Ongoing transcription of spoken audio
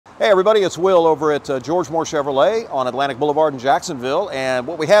Hey everybody, it's Will over at George Moore Chevrolet on Atlantic Boulevard in Jacksonville, and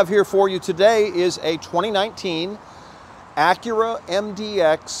what we have here for you today is a 2019 Acura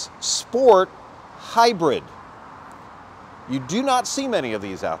MDX Sport Hybrid. You do not see many of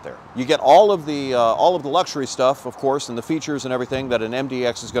these out there. You get all of the luxury stuff, of course, and the features and everything that an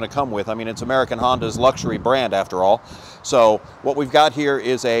MDX is going to come with. I mean, it's American Honda's luxury brand after all. So what we've got here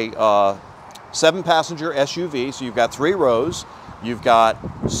is a 7-passenger SUV, so you've got 3 rows. You've got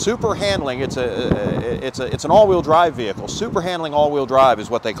super handling. It's an all-wheel drive vehicle. Super handling all-wheel drive is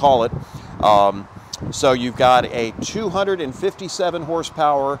what they call it. So you've got a 257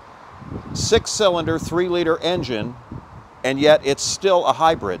 horsepower, 6-cylinder, 3-liter engine, and yet it's still a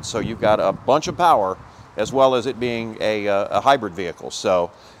hybrid. So you've got a bunch of power as well as it being a hybrid vehicle.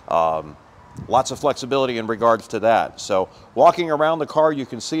 So lots of flexibility in regards to that. So walking around the car, you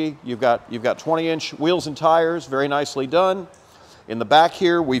can see you've got 20-inch wheels and tires, very nicely done. In the back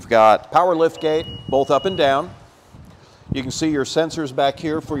here, we've got power liftgate, both up and down. You can see your sensors back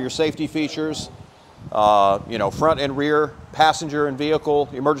here for your safety features, you know, front and rear, passenger and vehicle,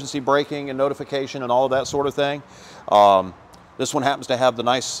 emergency braking and notification and all of that sort of thing. This one happens to have the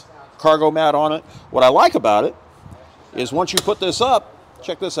nice cargo mat on it. What I like about it is once you put this up,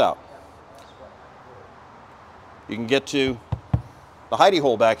 check this out. You can get to the hidey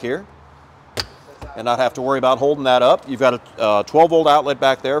hole back here and not have to worry about holding that up. You've got a 12-volt outlet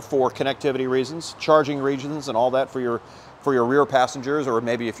back there for connectivity reasons, charging reasons, and all that for your rear passengers, or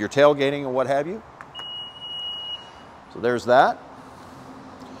maybe if you're tailgating or what have you. So there's that.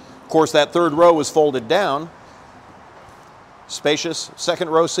 Of course, that 3rd row is folded down. Spacious 2nd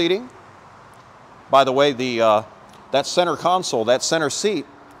row seating. By the way, that center console, that center seat,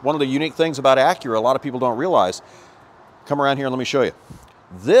 one of the unique things about Acura, a lot of people don't realize. Come around here and let me show you.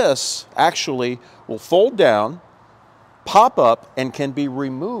 This actually will fold down, pop up, and can be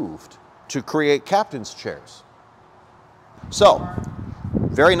removed to create captain's chairs. So,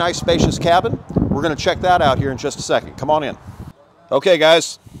 very nice spacious cabin. We're going to check that out here in just a second. Come on in. Okay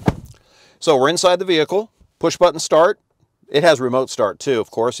guys, so we're inside the vehicle. Push button start. It has remote start too,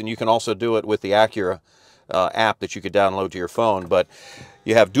 of course, and you can also do it with the Acura app that you could download to your phone. But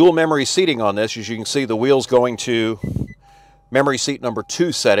you have dual memory seating on this. As you can see, the wheels going to memory seat number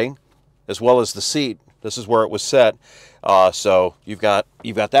 2 setting, as well as the seat. This is where it was set. So you've got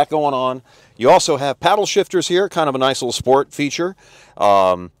that going on. You also have paddle shifters here, kind of a nice little sport feature.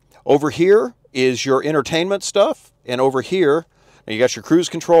 Over here is your entertainment stuff, and over here you got your cruise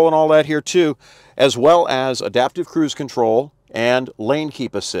control and all that here too, as well as adaptive cruise control and lane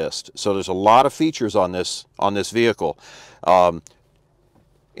keep assist. So there's a lot of features on this vehicle.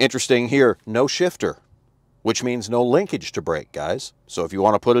 Interesting here, no shifter, which means no linkage to brake, guys. So if you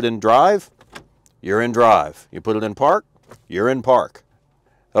want to put it in drive, you're in drive. You put it in park, you're in park.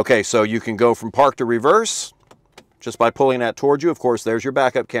 Okay, so you can go from park to reverse just by pulling that towards you. Of course, there's your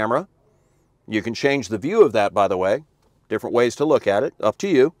backup camera. You can change the view of that, by the way. Different ways to look at it, up to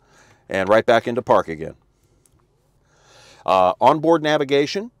you. And right back into park again. Onboard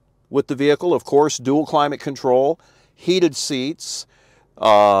navigation with the vehicle, of course, dual climate control, heated seats,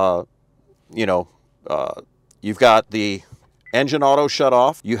 you've got the engine auto shut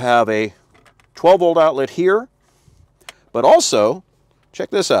off. You have a 12-volt outlet here, but also, check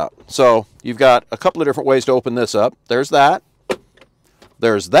this out. So you've got a couple of different ways to open this up. There's that,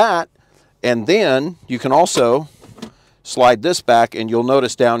 and then you can also slide this back, and you'll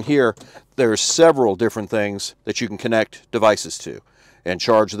notice down here, there's several different things that you can connect devices to and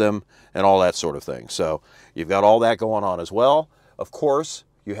charge them and all that sort of thing. So you've got all that going on as well. Of course,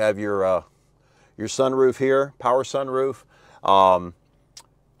 you have your sunroof here, power sunroof,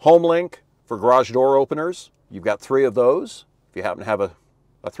 HomeLink for garage door openers. You've got 3 of those if you happen to have a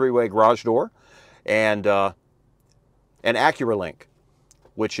 3-way garage door, and an AcuraLink,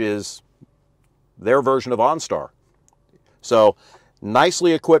 which is their version of OnStar. So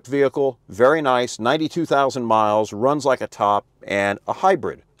nicely equipped vehicle, very nice, 92,000 miles, runs like a top, and a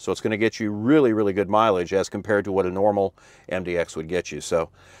hybrid. So it's going to get you really, really good mileage as compared to what a normal MDX would get you. So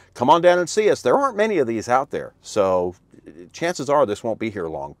come on down and see us. There aren't many of these out there, so chances are this won't be here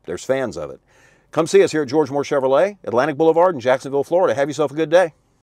long. There's fans of it. Come see us here at George Moore Chevrolet, Atlantic Boulevard in Jacksonville, Florida. Have yourself a good day.